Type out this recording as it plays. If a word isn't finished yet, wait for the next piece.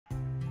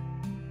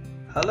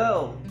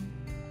Hello,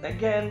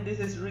 again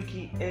this is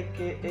Ricky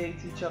aka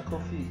Teacher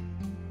Coffee.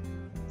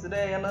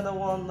 Today another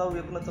one that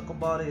we're going to talk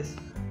about is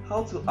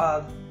how to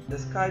add the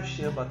Skype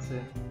share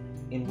button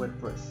in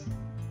WordPress.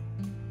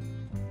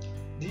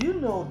 Do you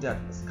know that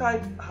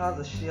Skype has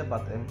a share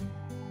button?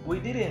 We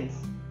didn't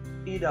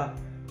either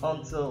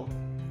until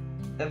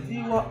a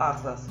viewer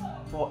asked us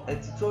for a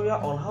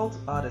tutorial on how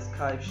to add a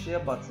Skype share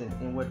button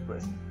in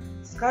WordPress.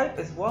 Skype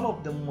is one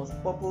of the most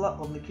popular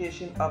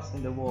communication apps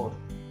in the world.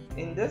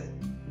 In this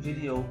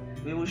video,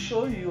 we will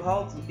show you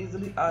how to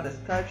easily add a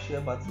Skype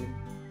share button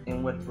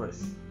in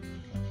WordPress.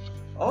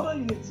 All that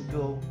you need to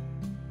go,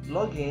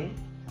 log in,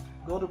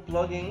 go to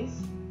plugins,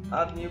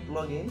 add new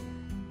plugin.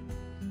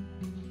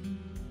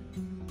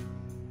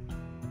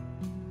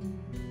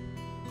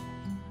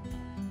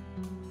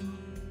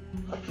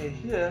 Okay,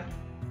 here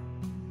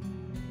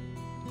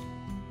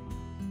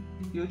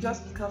you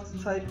just have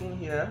to type in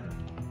here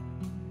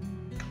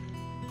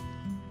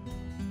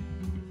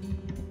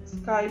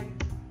Skype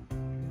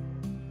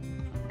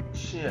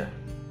share,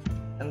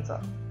 enter.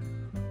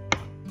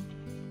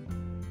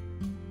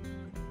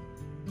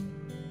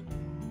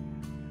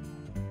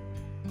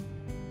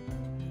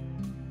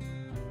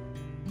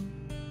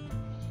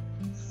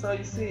 So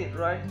you see it,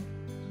 right?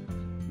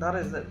 That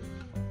is it.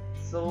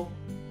 So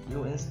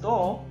you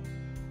install,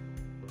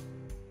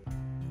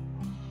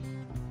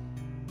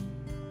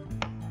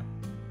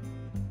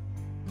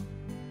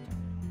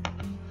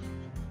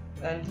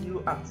 and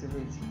you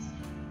activate it.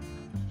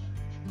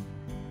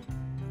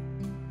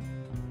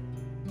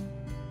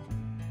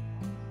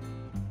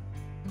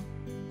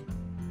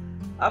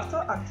 After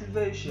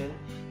activation,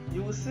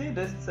 you will see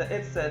this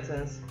 8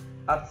 settings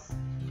at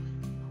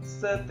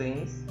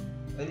settings,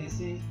 and you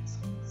see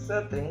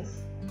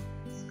settings,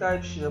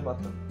 Skype share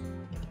button.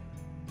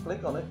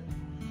 Click on it.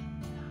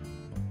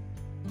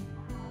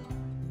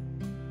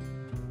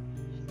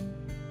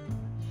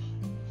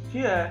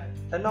 Here,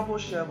 enable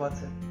share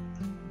button.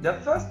 The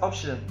first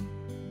option,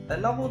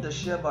 enable the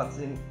share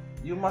button,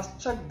 you must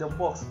check the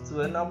box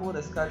to enable the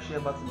Skype share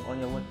button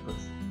on your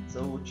WordPress.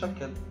 So we'll check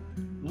it.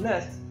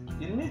 Next,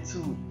 you need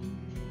to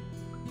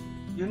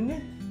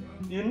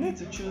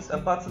choose a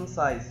button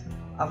size.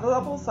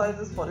 Available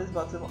sizes for this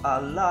button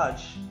are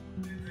large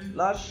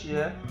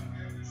share,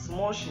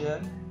 small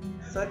share,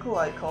 circle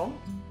icon,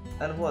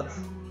 and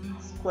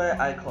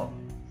square icon.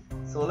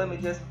 So let me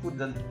just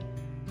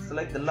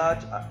select the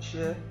large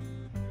share.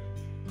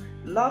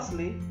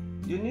 Lastly,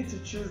 you need to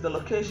choose the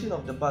location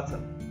of the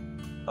button.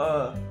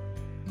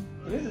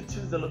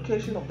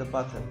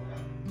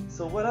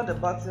 So whether the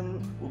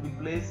button will be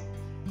placed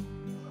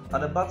at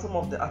the bottom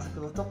of the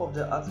article, top of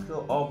the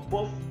article, or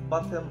both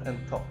bottom and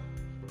top.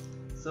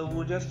 So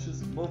we'll just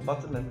choose both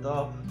bottom and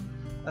top.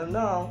 And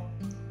now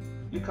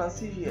you can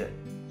see here,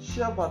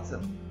 share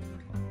button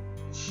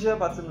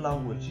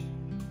language.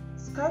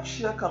 Skype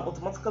share can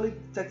automatically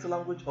detect the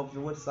language of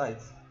your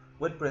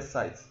WordPress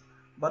site.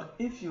 But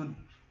if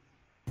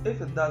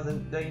it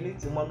doesn't, then you need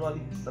to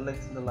manually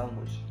select the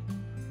language.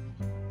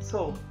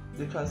 So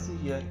you can see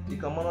here, you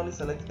can manually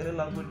select any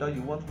language that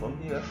you want from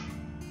here.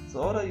 So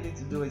all that you need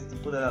to do is to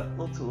put it at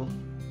auto.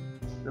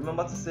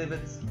 Remember to save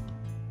it.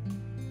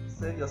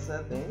 Save your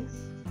settings.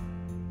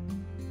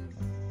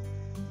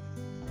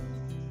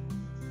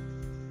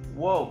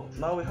 Whoa,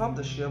 now we have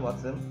the share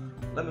button.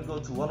 Let me go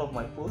to one of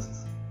my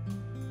posts.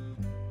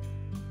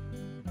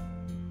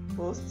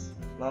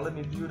 Now let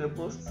me view the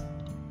posts.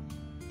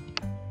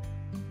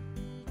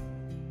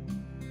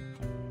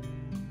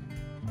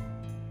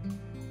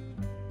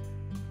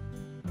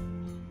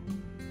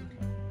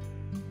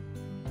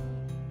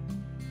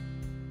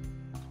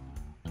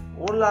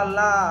 Oh la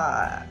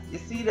la! You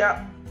see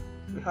that?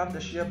 We have the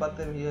share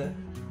button here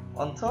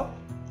on top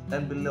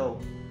and below.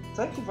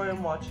 Thank you very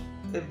much.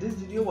 If this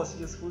video was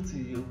useful to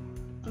you,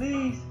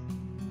 please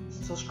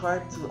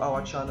subscribe to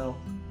our channel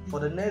for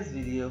the next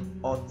video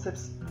or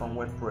tips on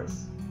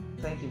WordPress.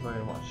 Thank you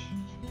very much.